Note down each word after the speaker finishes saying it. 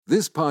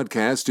This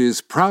podcast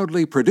is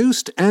proudly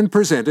produced and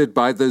presented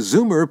by the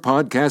Zoomer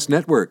Podcast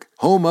Network,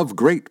 home of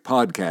great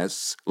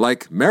podcasts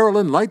like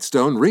Marilyn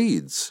Lightstone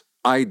Reads,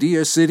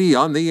 Idea City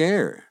on the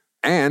Air,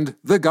 and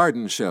The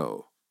Garden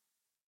Show.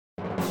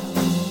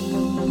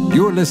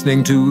 You're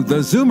listening to the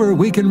Zoomer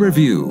Week in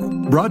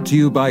Review, brought to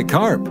you by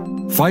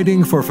CARP,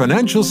 fighting for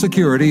financial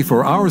security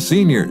for our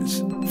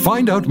seniors.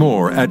 Find out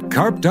more at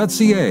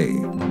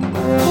carp.ca.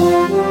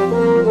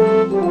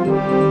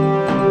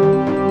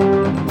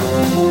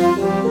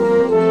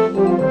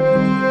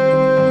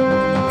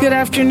 Good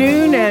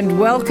afternoon and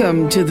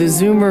welcome to the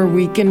Zoomer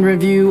Week in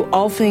Review,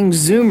 all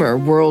things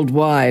Zoomer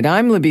worldwide.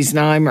 I'm Libby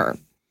Znaimer.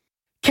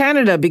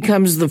 Canada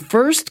becomes the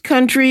first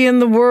country in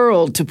the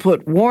world to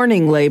put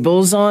warning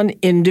labels on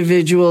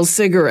individual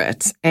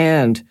cigarettes.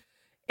 And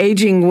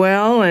aging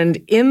well and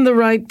in the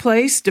right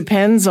place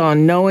depends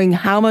on knowing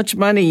how much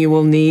money you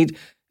will need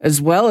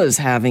as well as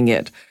having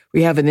it.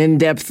 We have an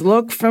in-depth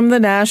look from the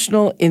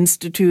National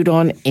Institute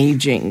on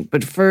Aging.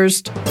 But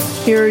first,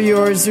 here are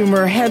your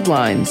Zoomer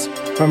headlines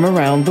from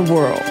around the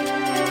world.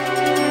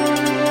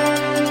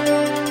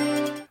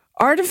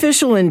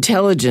 Artificial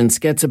intelligence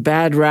gets a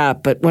bad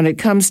rap, but when it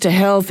comes to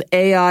health,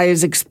 AI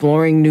is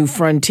exploring new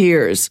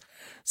frontiers.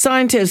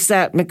 Scientists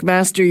at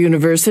McMaster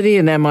University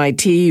and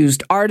MIT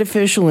used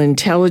artificial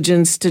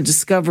intelligence to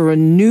discover a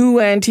new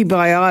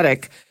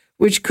antibiotic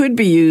which could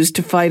be used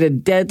to fight a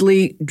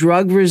deadly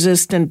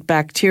drug-resistant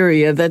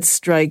bacteria that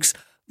strikes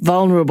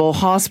vulnerable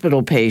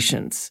hospital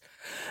patients.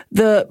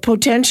 The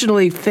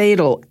potentially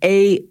fatal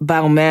A.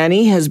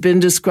 baumannii has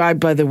been described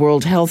by the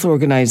World Health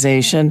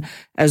Organization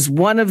as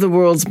one of the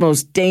world's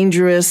most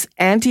dangerous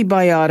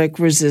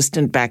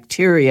antibiotic-resistant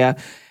bacteria,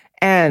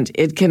 and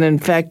it can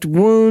infect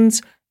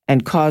wounds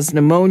and cause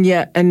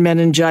pneumonia and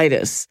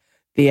meningitis.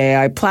 The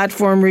AI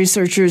platform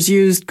researchers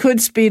used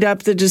could speed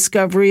up the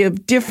discovery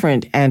of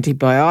different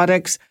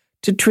antibiotics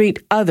to treat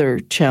other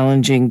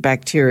challenging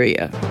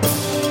bacteria.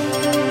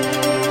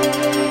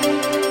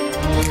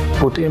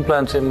 Put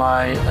implants in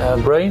my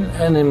brain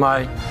and in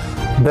my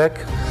back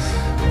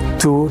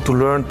to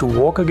learn to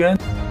walk again.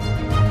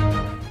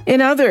 In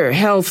other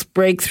health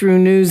breakthrough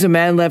news, a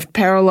man left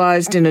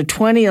paralyzed in a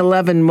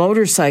 2011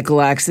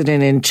 motorcycle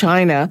accident in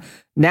China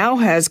now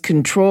has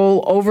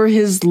control over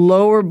his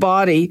lower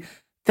body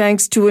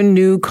thanks to a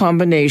new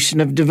combination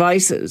of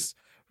devices.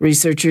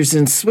 Researchers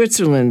in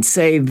Switzerland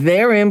say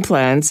their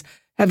implants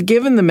have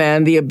given the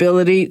man the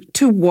ability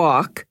to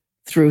walk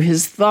through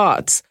his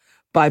thoughts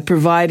by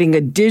providing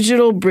a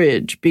digital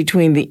bridge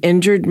between the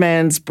injured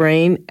man's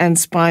brain and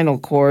spinal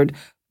cord,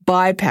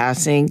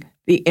 bypassing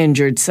the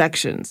injured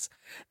sections.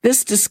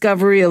 This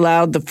discovery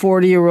allowed the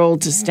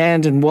 40-year-old to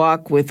stand and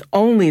walk with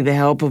only the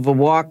help of a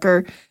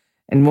walker,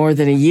 and more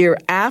than a year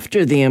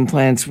after the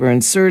implants were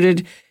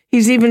inserted,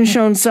 he's even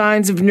shown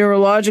signs of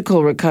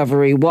neurological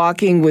recovery,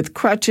 walking with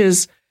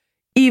crutches,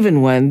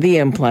 even when the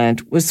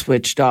implant was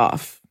switched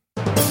off.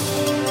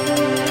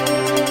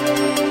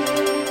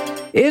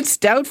 It's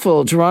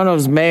doubtful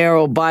Toronto's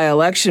mayoral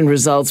by-election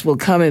results will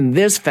come in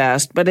this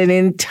fast, but an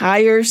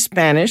entire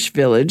Spanish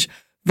village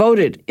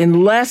voted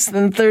in less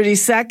than 30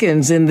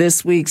 seconds in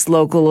this week's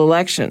local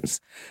elections.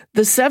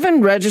 The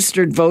 7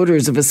 registered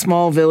voters of a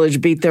small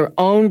village beat their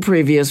own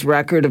previous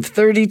record of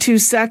 32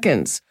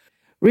 seconds.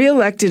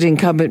 Re-elected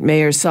incumbent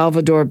Mayor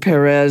Salvador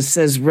Perez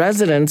says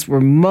residents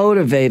were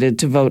motivated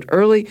to vote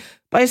early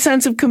by a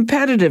sense of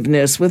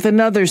competitiveness with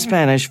another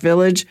Spanish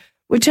village,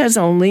 which has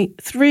only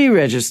 3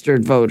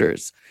 registered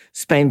voters.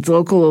 Spain's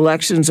local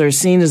elections are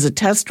seen as a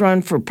test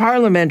run for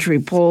parliamentary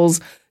polls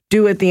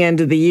due at the end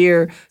of the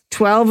year.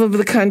 12 of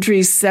the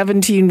country's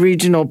 17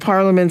 regional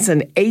parliaments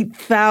and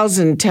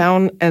 8,000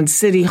 town and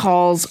city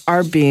halls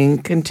are being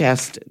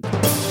contested.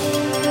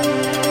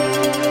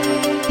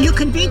 You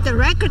can beat the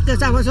record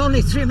because I was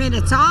only 3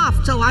 minutes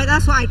off, so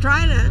that's why I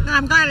tried it. And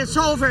I'm glad it's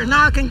over.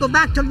 Now I can go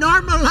back to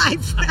normal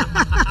life.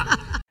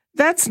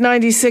 That's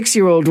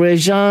 96-year-old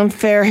Réjeanne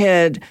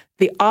Fairhead,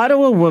 the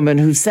Ottawa woman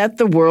who set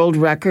the world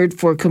record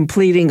for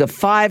completing a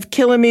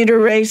 5-kilometer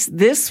race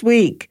this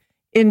week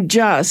in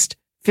just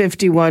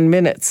 51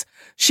 minutes.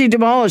 She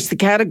demolished the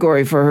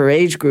category for her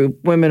age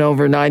group, women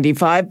over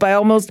 95, by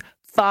almost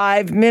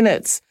 5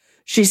 minutes.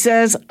 She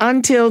says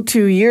until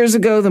 2 years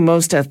ago, the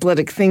most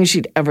athletic thing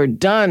she'd ever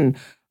done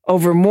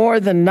over more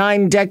than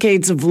 9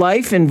 decades of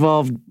life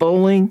involved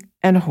bowling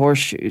and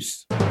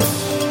horseshoes.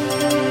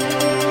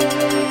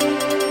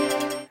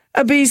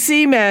 A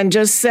BC man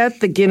just set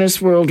the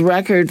Guinness World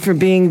Record for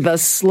being the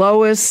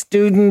slowest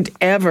student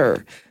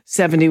ever.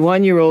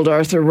 71-year-old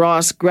Arthur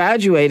Ross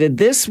graduated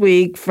this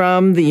week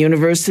from the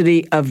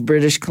University of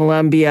British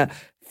Columbia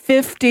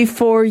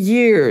 54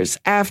 years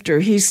after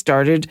he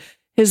started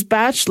his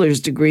bachelor's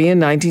degree in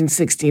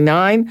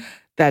 1969.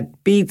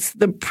 That beats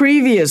the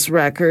previous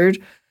record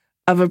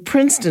of a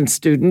Princeton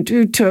student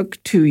who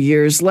took 2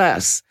 years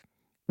less.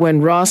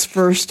 When Ross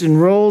first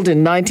enrolled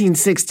in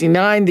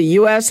 1969, the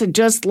U.S. had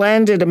just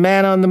landed a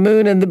man on the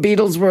moon and the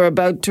Beatles were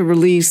about to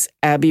release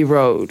Abbey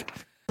Road.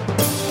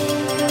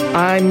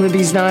 I'm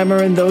Libby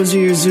Znaimer, and those are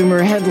your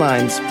Zoomer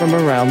headlines from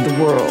around the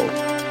world.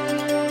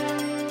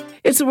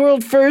 It's a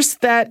world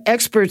first that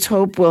experts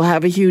hope will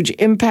have a huge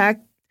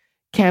impact.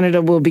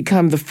 Canada will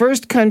become the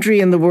first country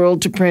in the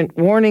world to print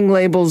warning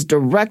labels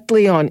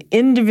directly on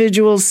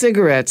individual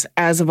cigarettes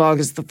as of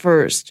August the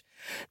 1st.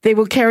 They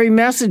will carry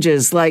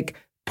messages like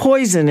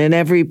poison in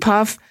every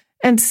puff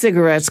and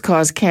cigarettes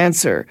cause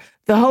cancer.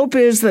 The hope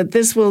is that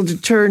this will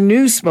deter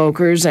new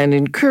smokers and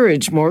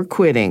encourage more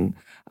quitting.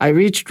 I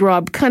reached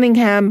Rob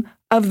Cunningham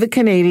of the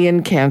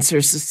Canadian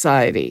Cancer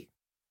Society.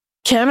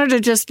 Canada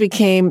just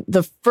became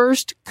the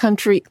first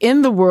country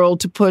in the world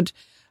to put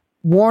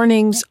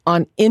warnings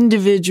on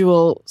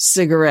individual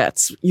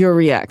cigarettes. Your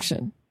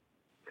reaction?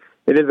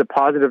 It is a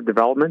positive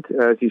development.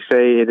 As you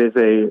say, it is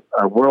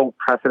a world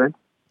precedent.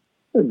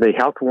 The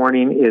health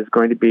warning is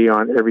going to be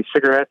on every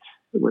cigarette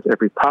with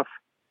every puff.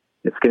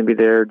 It's going to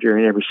be there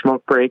during every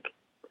smoke break.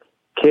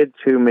 Kids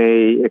who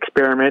may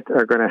experiment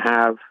are going to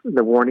have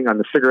the warning on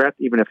the cigarette,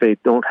 even if they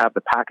don't have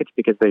the package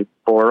because they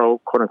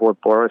quote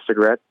unquote, borrow a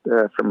cigarette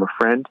from a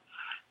friend.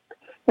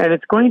 And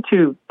it's going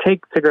to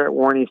take cigarette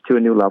warnings to a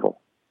new level.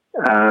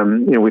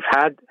 We've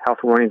had health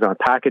warnings on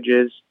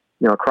packages,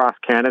 across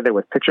Canada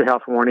with picture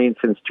health warnings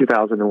since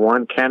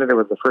 2001. Canada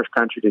was the first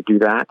country to do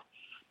that.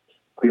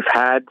 We've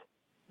had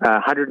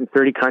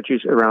 130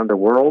 countries around the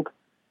world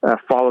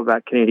follow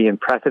that Canadian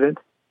precedent.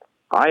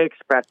 I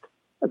expect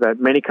that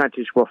many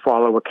countries will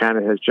follow what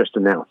Canada has just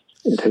announced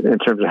in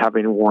terms of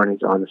having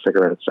warnings on the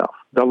cigarette itself.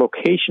 The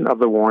location of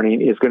the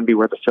warning is going to be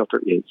where the filter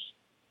is.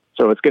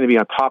 So it's going to be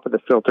on top of the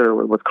filter,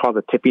 what's called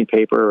the tipping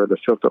paper or the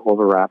filter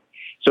overwrap.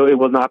 So it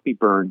will not be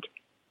burned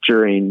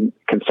during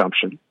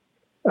consumption.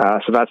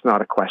 So that's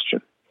not a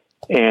question.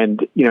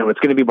 And, it's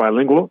going to be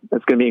bilingual.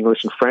 It's going to be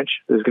English and French.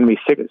 There's going to be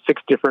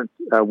six different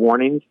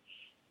warnings.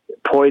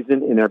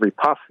 Poison in every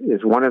puff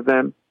is one of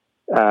them.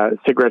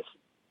 Cigarettes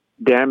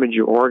damage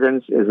your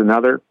organs is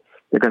another.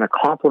 They're going to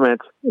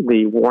complement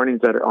the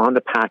warnings that are on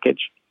the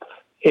package.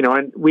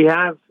 And we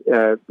have,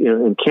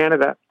 in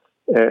Canada,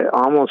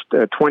 almost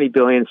 20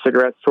 billion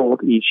cigarettes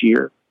sold each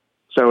year.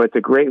 So it's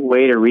a great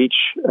way to reach,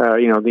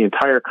 the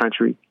entire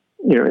country.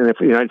 And if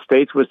the United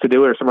States was to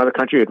do it or some other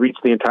country, it would reach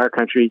the entire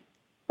country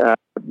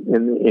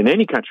in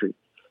any country.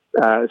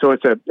 So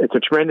it's a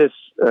tremendous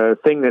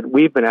thing that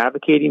we've been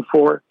advocating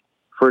for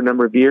a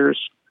number of years.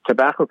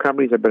 Tobacco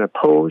companies have been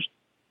opposed.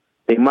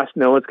 They must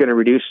know it's going to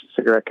reduce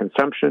cigarette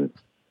consumption.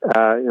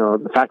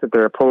 The fact that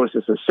they're opposed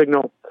is a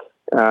signal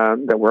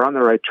that we're on the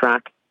right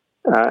track.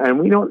 And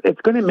we know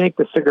it's going to make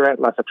the cigarette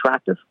less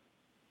attractive.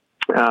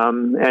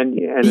 And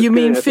you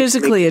mean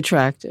physically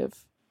attractive?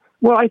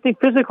 Well, I think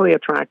physically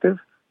attractive,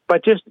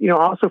 but just,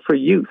 also for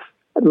youth,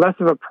 less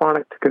of a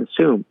product to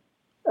consume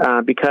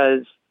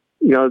because,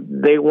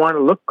 they want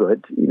to look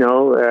good,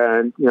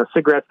 and,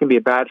 cigarettes can be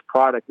a badge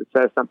product that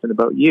says something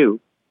about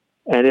you.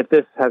 And if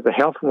this has a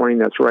health warning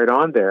that's right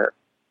on there,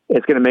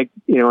 it's going to make,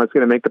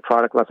 the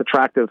product less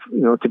attractive,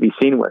 to be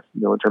seen with,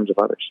 in terms of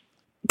others.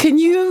 Can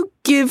you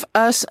give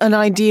us an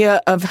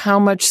idea of how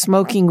much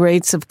smoking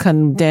rates have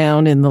come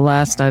down in the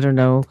last,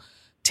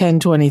 10,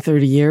 20,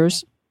 30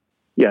 years?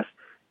 Yes.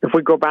 If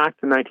we go back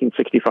to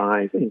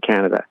 1965 in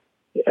Canada,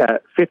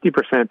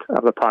 50%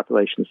 of the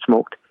population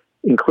smoked,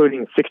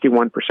 including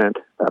 61%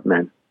 of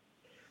men.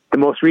 The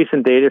most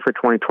recent data for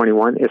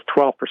 2021 is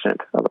 12%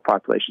 of the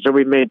population. So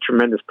we've made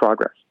tremendous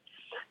progress.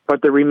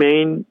 But there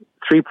remain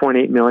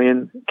 3.8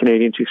 million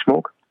Canadians who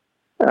smoke.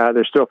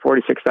 There's still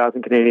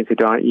 46,000 Canadians who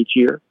die each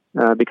year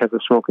because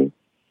of smoking.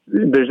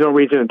 There's no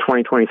reason in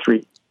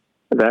 2023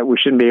 that we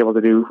shouldn't be able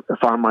to do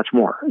far much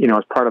more,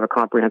 as part of a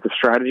comprehensive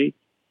strategy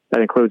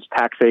that includes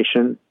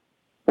taxation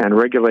and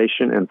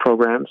regulation and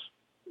programs.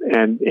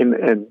 And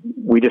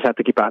we just have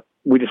to keep at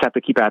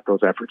those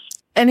efforts.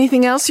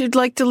 Anything else you'd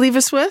like to leave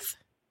us with?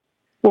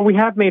 Well, we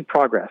have made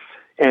progress.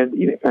 And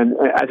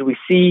as we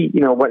see,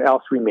 what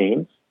else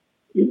remains,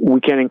 we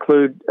can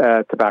include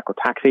tobacco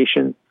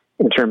taxation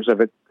in terms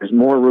of it. There's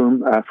more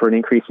room for an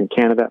increase in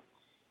Canada.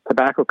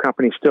 Tobacco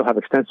companies still have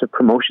extensive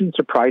promotion,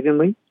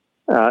 surprisingly.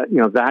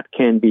 That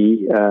can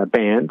be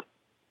banned.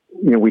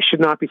 We should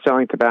not be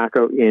selling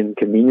tobacco in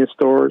convenience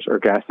stores or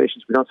gas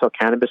stations. We don't sell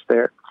cannabis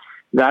there.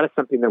 That is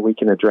something that we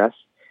can address.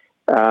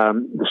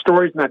 The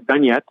story's not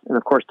done yet. And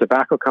of course,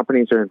 tobacco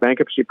companies are in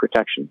bankruptcy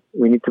protection.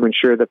 We need to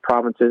ensure that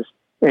provinces,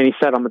 any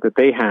settlement that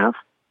they have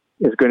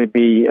is going to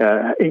be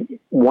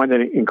one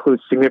that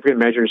includes significant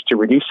measures to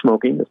reduce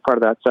smoking as part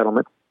of that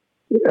settlement.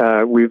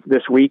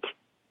 This week,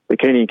 the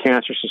Canadian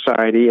Cancer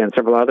Society and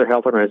several other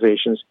health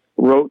organizations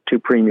wrote to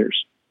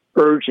premiers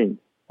urging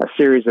a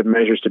series of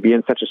measures to be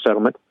in such a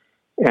settlement.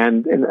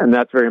 And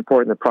that's very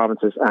important that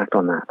provinces act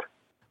on that.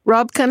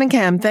 Rob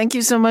Cunningham, thank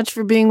you so much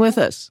for being with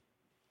us.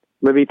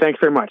 Libby, thanks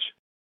very much.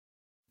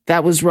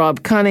 That was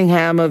Rob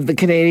Cunningham of the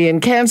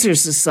Canadian Cancer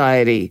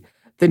Society.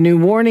 The new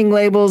warning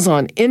labels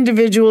on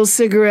individual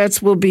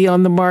cigarettes will be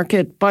on the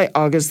market by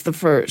August the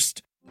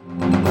 1st.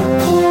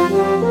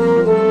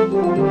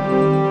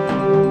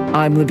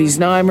 I'm Libby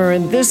Znaimer,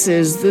 and this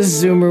is the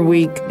Zoomer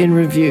Week in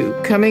Review.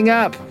 Coming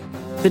up,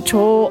 the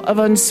toll of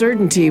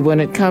uncertainty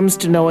when it comes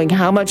to knowing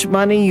how much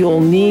money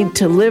you'll need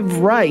to live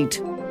right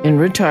in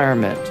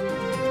retirement.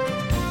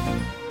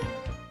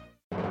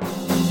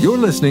 You're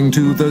listening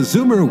to the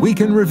Zoomer Week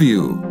in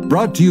Review,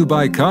 brought to you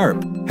by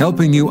CARP,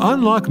 helping you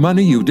unlock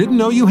money you didn't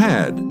know you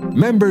had.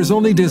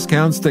 Members-only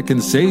discounts that can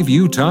save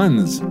you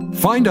tons.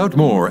 Find out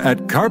more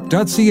at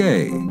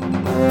carp.ca.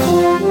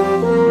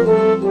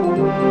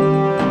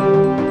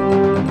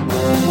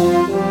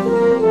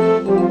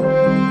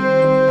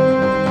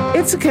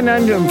 It's a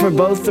conundrum for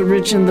both the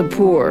rich and the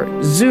poor.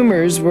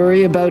 Zoomers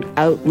worry about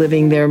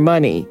outliving their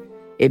money.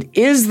 It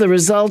is the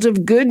result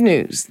of good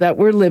news that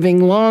we're living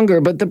longer,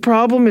 but the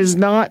problem is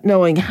not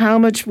knowing how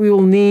much we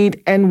will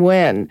need and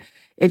when.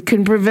 It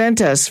can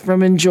prevent us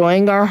from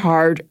enjoying our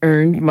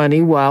hard-earned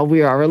money while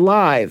we are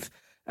alive.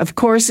 Of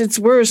course, it's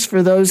worse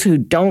for those who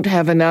don't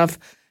have enough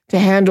to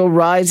handle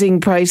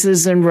rising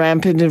prices and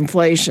rampant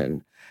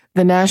inflation.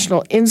 The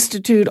National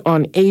Institute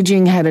on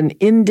Aging had an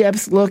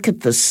in-depth look at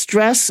the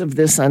stress of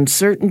this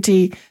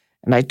uncertainty,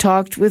 and I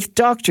talked with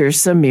Dr.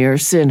 Samir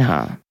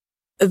Sinha.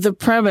 The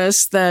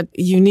premise that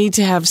you need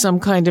to have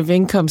some kind of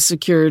income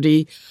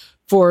security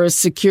for a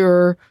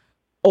secure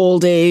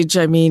old age,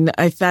 I mean,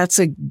 that's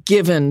a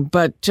given.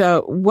 But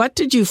what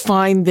did you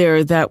find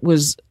there that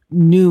was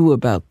new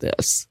about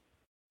this?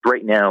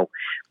 Right now,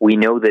 we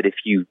know that if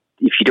you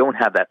don't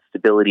have that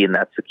stability and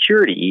that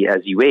security as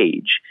you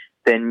age,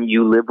 then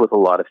you live with a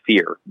lot of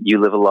fear. You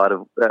live a lot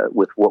of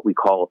with what we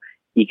call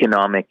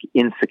economic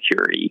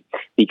insecurity,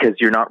 because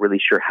you're not really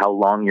sure how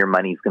long your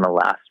money is going to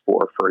last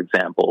for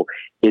example.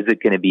 Is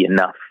it going to be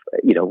enough?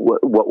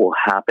 What will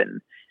happen?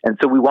 And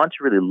so we want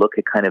to really look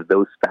at kind of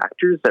those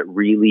factors that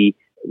really,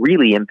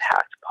 really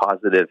impact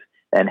positive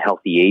and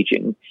healthy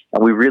aging.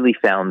 And we really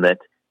found that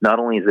not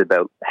only is it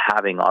about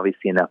having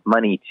obviously enough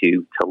money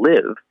to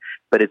live,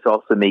 but it's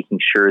also making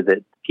sure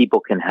that people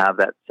can have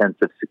that sense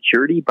of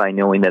security by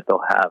knowing that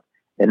they'll have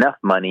enough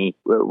money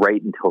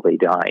right until they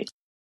die.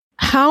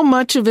 How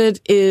much of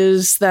it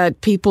is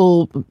that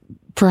people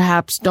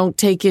perhaps don't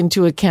take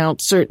into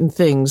account certain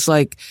things,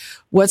 like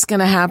what's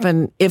going to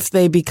happen if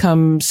they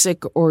become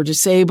sick or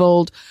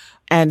disabled,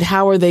 and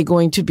how are they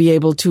going to be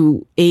able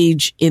to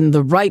age in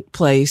the right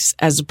place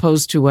as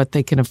opposed to what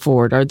they can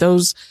afford? Are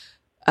those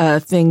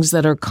things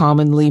that are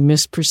commonly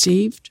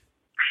misperceived?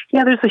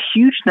 Yeah, there's a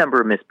huge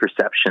number of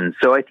misperceptions.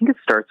 So I think it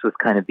starts with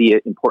kind of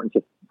the importance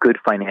of good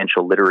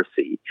financial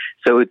literacy.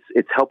 So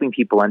it's helping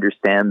people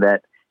understand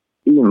that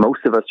most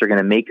of us are going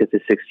to make it to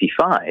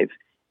 65.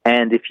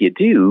 And if you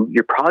do,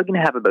 you're probably going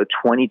to have about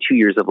 22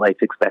 years of life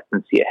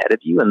expectancy ahead of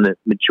you. And the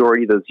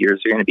majority of those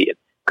years are going to be in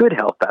good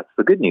health. That's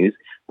the good news.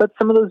 But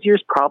some of those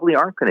years probably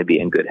aren't going to be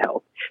in good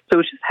health.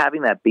 So it's just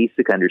having that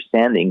basic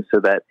understanding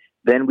so that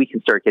then we can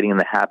start getting in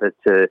the habit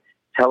to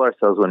tell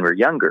ourselves when we're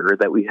younger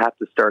that we have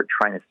to start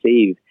trying to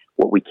save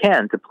what we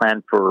can to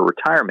plan for a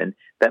retirement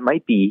that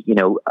might be,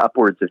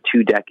 upwards of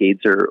 2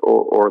 decades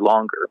or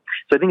longer.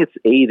 So I think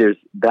there's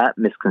that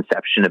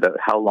misconception about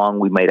how long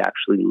we might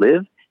actually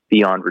live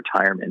beyond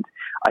retirement.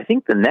 I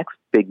think the next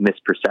big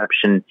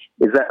misperception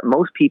is that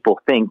most people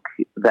think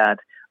that,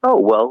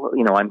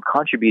 I'm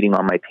contributing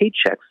on my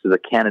paychecks to the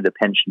Canada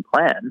pension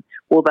plan.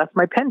 Well, that's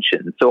my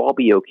pension, so I'll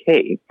be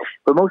okay.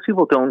 But most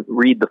people don't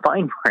read the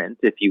fine print,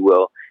 if you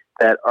will,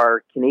 that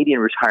our Canadian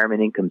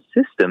retirement income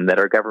system that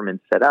our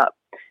government set up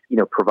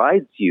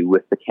provides you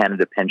with the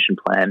Canada pension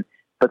plan,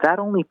 but that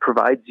only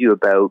provides you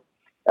about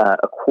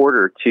a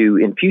quarter to,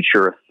 in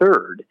future, a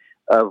third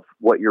of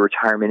what your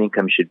retirement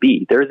income should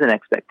be. There's an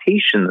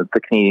expectation that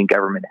the Canadian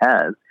government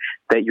has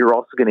that you're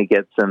also going to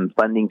get some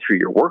funding through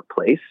your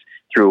workplace,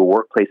 through a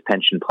workplace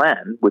pension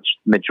plan, which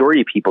the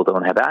majority of people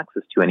don't have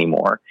access to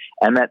anymore,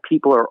 and that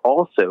people are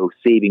also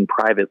saving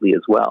privately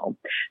as well.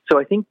 So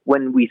I think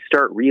when we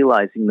start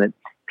realizing that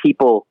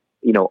people,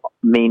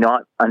 may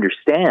not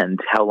understand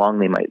how long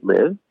they might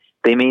live,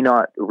 they may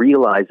not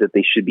realize that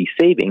they should be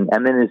saving.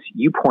 And then as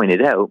you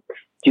pointed out,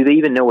 do they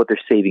even know what they're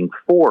saving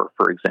for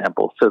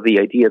example? So the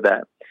idea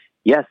that,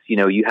 yes,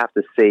 you have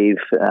to save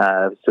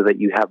so that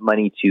you have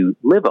money to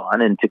live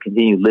on and to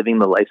continue living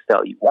the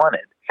lifestyle you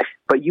wanted.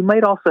 But you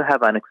might also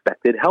have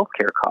unexpected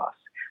healthcare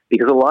costs,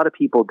 because a lot of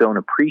people don't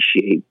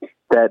appreciate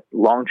that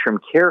long-term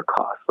care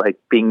costs, like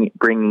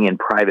bringing in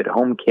private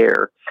home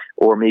care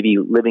or maybe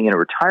living in a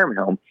retirement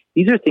home.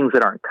 These are things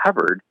that aren't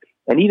covered.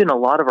 And even a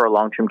lot of our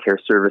long-term care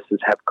services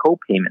have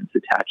co-payments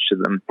attached to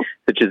them,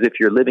 such as if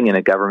you're living in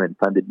a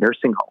government-funded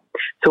nursing home.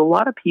 So a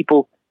lot of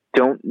people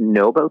don't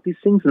know about these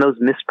things, and those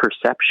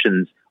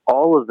misperceptions,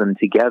 all of them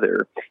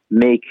together,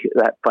 make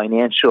that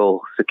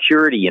financial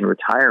security in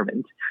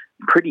retirement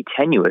pretty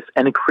tenuous,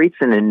 and it creates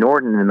an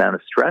inordinate amount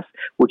of stress,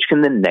 which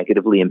can then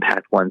negatively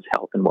impact one's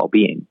health and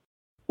well-being.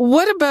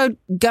 What about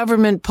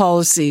government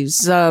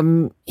policies?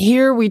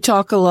 Here we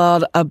talk a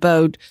lot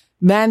about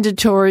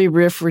mandatory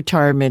RIF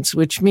retirements,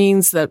 which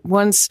means that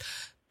once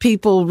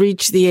people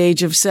reach the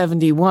age of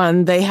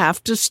 71, they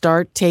have to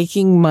start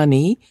taking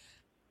money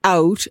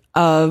out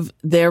of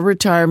their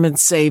retirement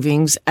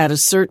savings at a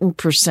certain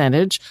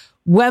percentage,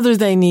 whether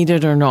they need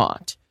it or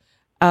not.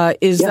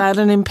 Is that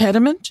an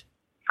impediment?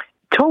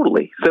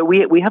 Totally. So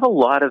we have a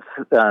lot of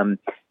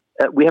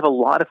we have a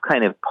lot of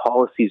kind of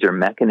policies or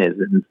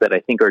mechanisms that I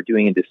think are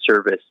doing a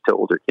disservice to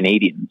older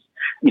Canadians.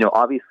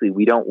 Obviously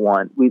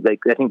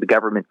I think the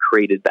government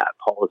created that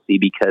policy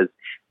because,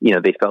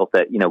 they felt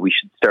that, we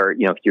should start,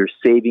 if you're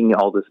saving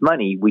all this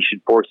money, we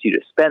should force you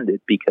to spend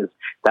it because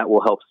that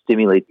will help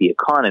stimulate the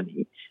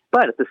economy.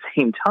 But at the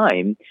same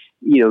time,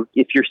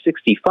 if you're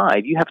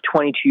 65, you have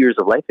 22 years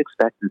of life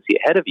expectancy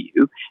ahead of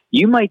you.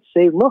 You might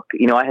say, look,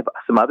 I have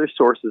some other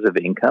sources of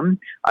income.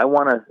 I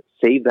want to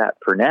save that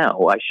for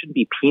now. I shouldn't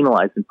be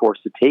penalized and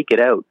forced to take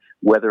it out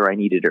whether I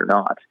need it or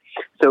not.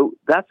 So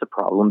that's a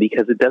problem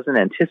because it doesn't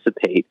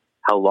anticipate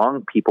how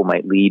long people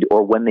might lead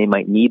or when they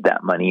might need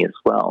that money as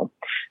well.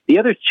 The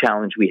other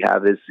challenge we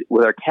have is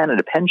with our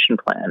Canada Pension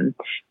Plan,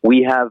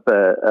 we have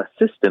a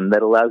system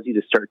that allows you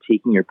to start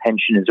taking your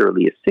pension as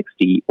early as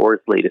 60 or as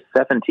late as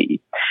 70.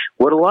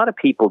 What a lot of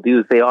people do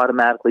is they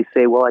automatically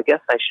say, well, I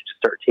guess I should just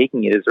start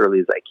taking it as early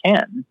as I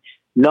can,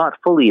 not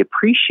fully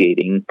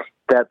appreciating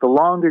that the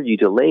longer you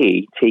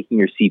delay taking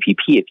your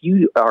CPP, if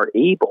you are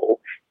able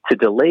to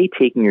delay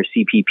taking your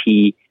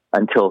CPP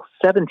until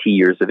 70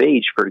 years of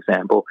age, for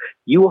example,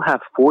 you will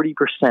have 40%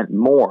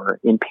 more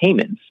in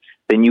payments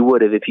than you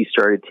would have if you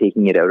started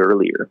taking it out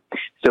earlier.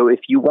 So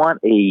if you want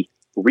a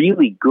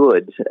really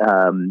good,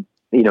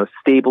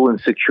 stable and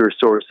secure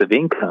source of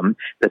income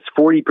that's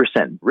 40%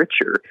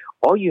 richer,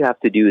 all you have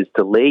to do is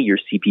delay your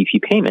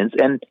CPP payments.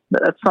 And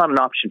that's not an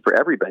option for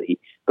everybody.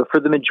 But for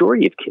the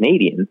majority of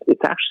Canadians,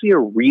 it's actually a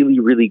really,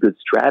 really good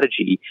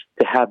strategy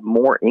to have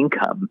more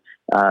income,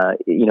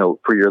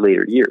 for your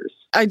later years.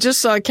 I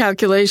just saw a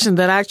calculation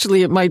that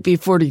actually it might be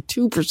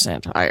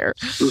 42% higher.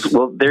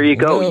 Well, there you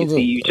go. You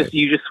see,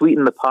 you just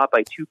sweeten the pot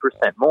by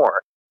 2%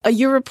 more.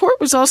 Your report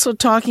was also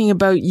talking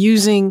about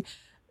using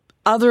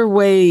other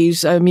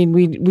ways. I mean,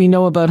 we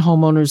know about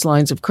homeowners'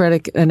 lines of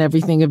credit and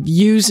everything, of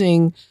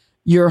using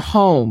your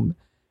home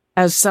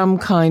as some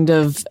kind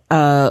of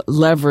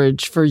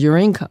leverage for your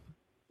income.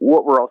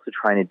 What we're also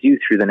trying to do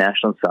through the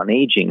National Council on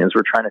Aging is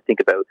we're trying to think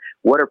about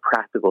what are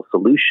practical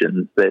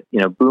solutions that,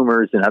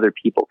 boomers and other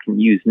people can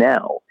use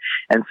now.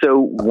 And so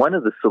one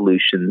of the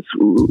solutions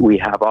we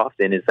have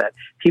often is that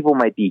people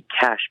might be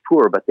cash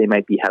poor, but they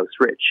might be house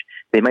rich.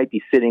 They might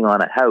be sitting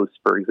on a house,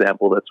 for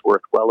example, that's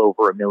worth well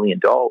over $1 million,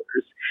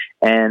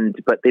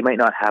 but they might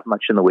not have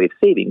much in the way of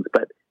savings,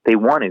 but they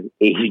want to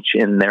age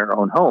in their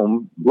own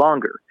home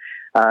longer.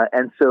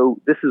 And so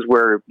this is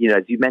where,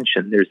 as you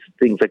mentioned, there's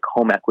things like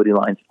home equity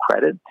lines of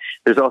credit.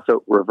 There's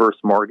also reverse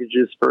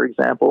mortgages, for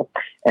example.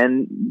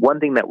 And one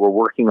thing that we're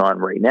working on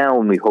right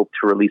now, and we hope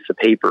to release a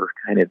paper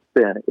kind of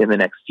in the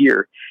next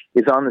year,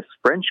 is on this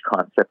French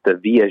concept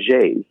of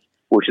viagers,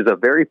 which is a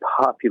very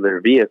popular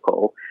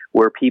vehicle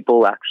where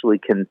people actually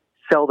can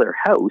sell their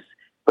house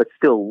but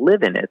still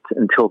live in it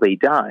until they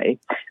die.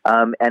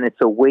 And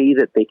it's a way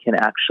that they can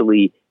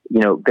actually,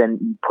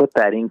 then put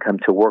that income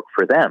to work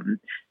for them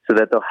so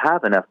that they'll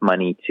have enough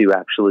money to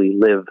actually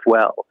live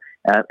well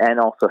and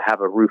also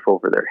have a roof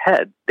over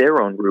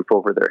their own roof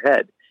over their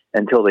head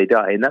until they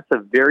die. And that's a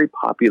very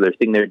popular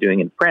thing they're doing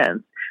in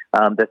France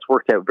that's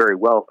worked out very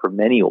well for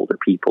many older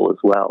people as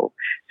well.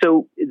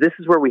 So this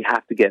is where we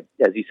have to get,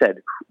 as you said,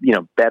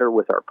 better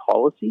with our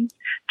policies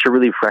to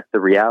really reflect the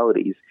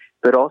realities,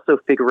 but also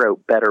figure out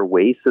better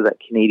ways so that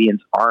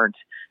Canadians aren't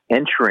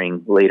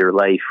entering later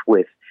life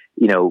with,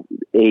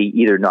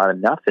 either not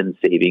enough in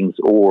savings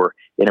or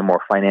in a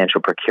more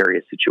financial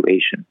precarious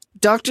situation.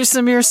 Dr.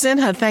 Samir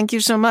Sinha, thank you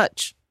so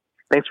much.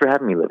 Thanks for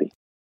having me, Libby.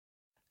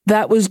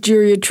 That was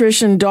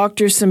geriatrician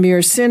Dr. Samir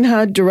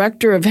Sinha,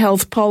 Director of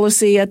Health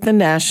Policy at the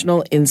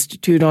National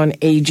Institute on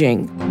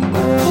Aging.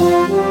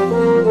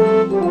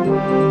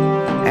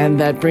 And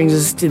that brings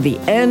us to the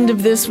end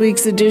of this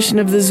week's edition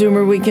of the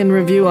Zoomer Weekend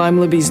Review. I'm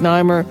Libby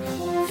Znaimer.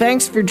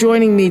 Thanks for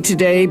joining me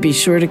today. Be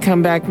sure to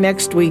come back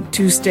next week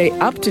to stay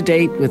up to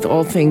date with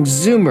all things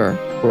Zoomer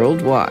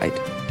worldwide.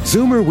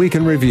 Zoomer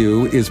Weekend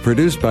Review is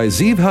produced by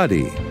Zeev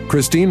Huddy,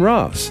 Christine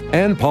Ross,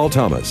 and Paul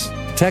Thomas.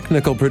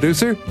 Technical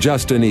producer,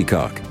 Justin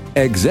Eacock.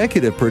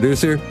 Executive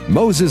producer,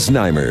 Moses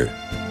Znaimer.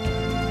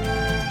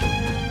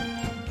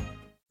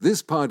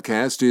 This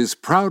podcast is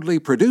proudly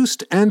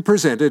produced and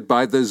presented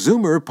by the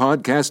Zoomer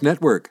Podcast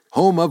Network,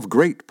 home of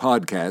great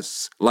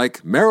podcasts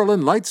like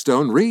Marilyn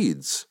Lightstone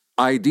Reads,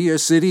 Idea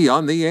City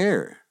on the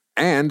Air,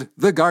 and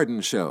The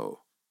Garden Show.